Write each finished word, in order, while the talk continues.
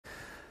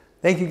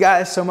Thank you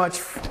guys so much.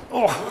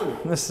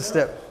 Oh, missed a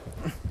step.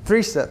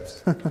 3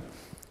 steps.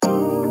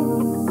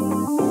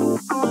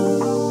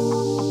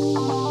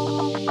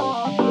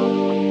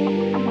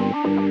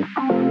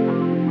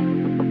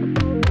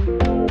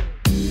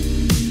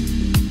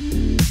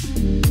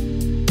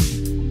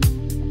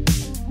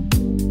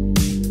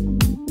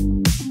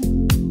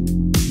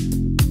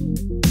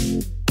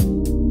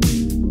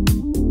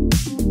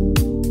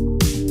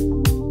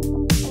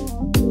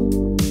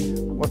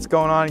 What's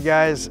going on,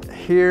 guys?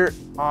 Here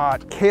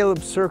at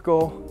Caleb's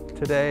Circle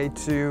today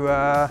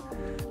to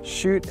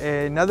shoot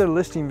another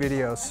listing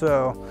video.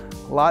 So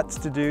lots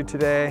to do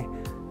today.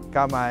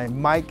 Got my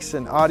mics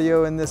and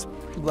audio in this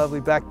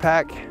lovely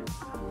backpack.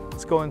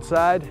 Let's go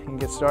inside and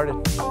get started.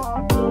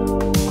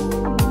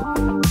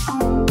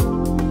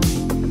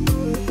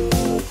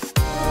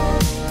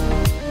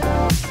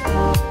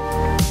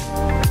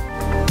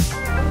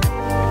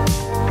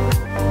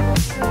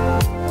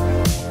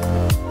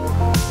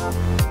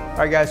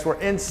 All right, guys, we're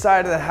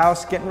inside of the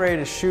house getting ready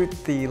to shoot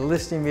the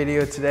listing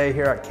video today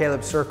here at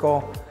Caleb's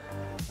Circle.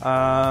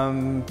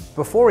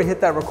 Before we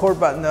hit that record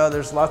button though,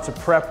 there's lots of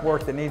prep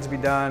work that needs to be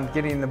done,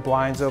 getting the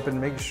blinds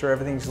open, making sure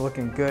everything's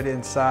looking good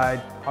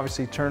inside,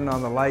 obviously turning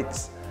on the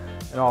lights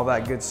and all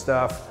that good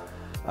stuff.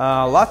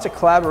 Lots of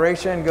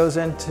collaboration goes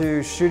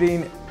into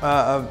shooting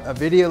a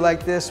video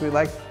like this. We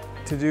like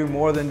to do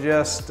more than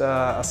just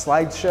a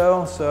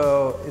slideshow.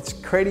 So it's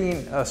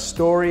creating a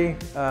story,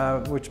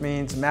 which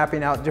means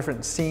mapping out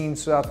different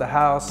scenes throughout the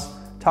house,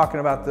 talking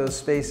about those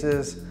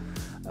spaces.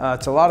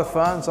 It's a lot of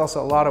fun. It's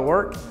also a lot of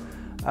work.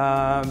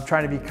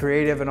 Trying to be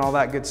creative and all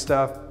that good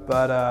stuff.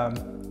 But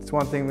it's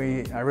one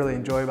thing I really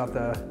enjoy about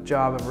the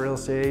job of a real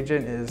estate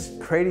agent is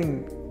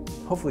creating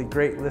hopefully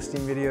great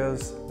listing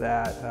videos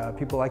that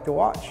people like to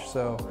watch.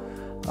 So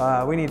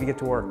we need to get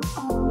to work.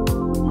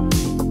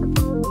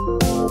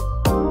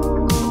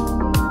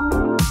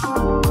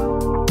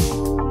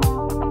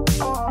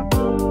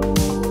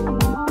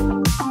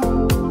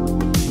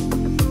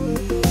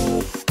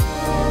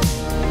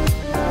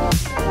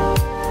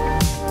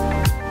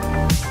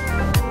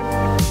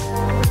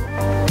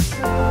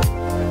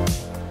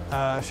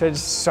 Should I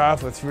just start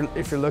off with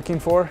if you're looking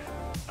for?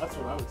 That's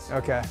what I would say.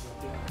 Okay.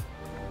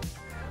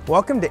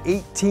 Welcome to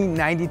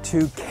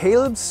 1892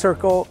 Caleb's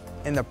Circle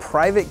in the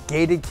private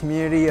gated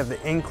community of the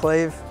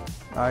Enclave.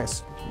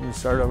 Nice. You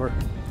start over.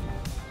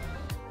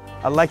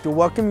 I'd like to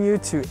welcome you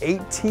to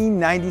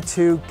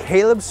 1892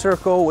 Caleb's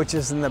Circle, which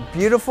is in the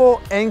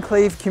beautiful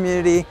Enclave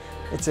community.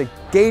 It's a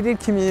gated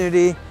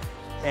community,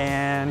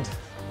 and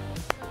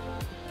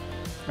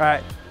all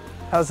right,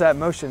 how's that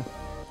motion?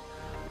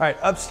 All right,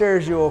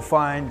 upstairs you will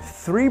find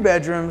 3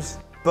 bedrooms,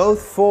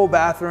 both full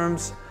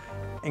bathrooms,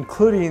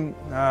 including,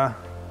 should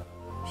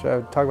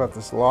I talk about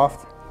this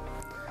loft?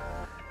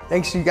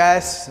 Thanks you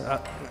guys.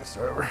 Let's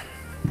start over.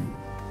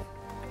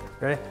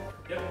 Ready?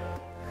 Yep.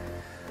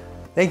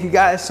 Thank you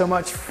guys so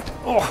much.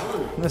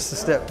 Oh, missed a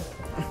step.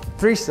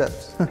 3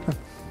 steps.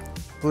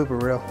 Blooper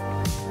reel.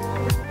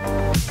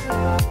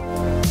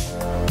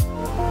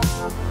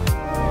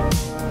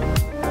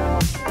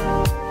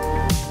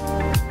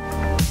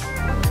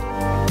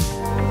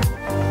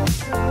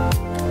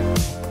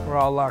 We're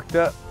all locked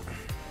up.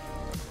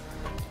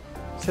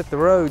 Let's hit the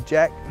road,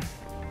 Jack.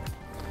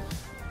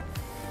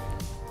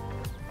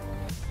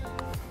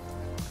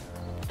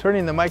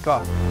 Turning the mic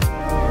off.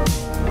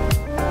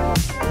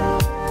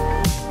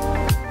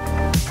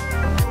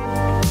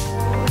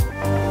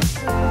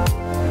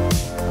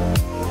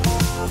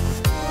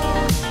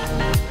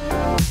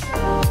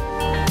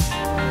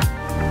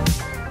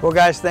 Well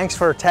guys, thanks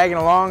for tagging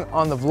along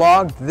on the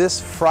vlog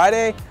this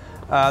Friday.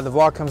 The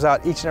vlog comes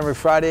out each and every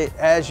Friday,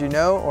 as you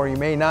know, or you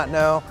may not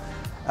know.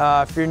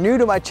 If you're new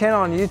to my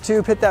channel on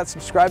YouTube, hit that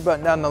subscribe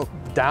button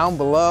down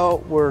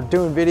below. We're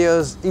doing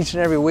videos each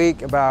and every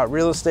week about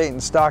real estate in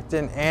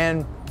Stockton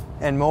and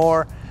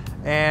more.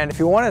 And if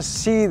you want to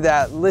see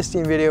that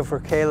listing video for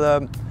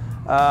Caleb,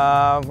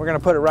 we're going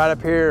to put it right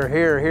up here,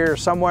 here,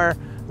 somewhere.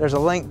 There's a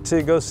link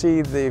to go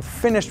see the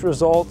finished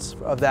results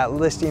of that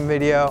listing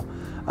video.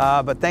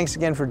 But thanks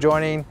again for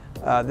joining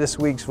this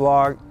week's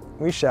vlog.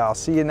 We shall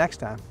see you next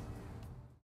time.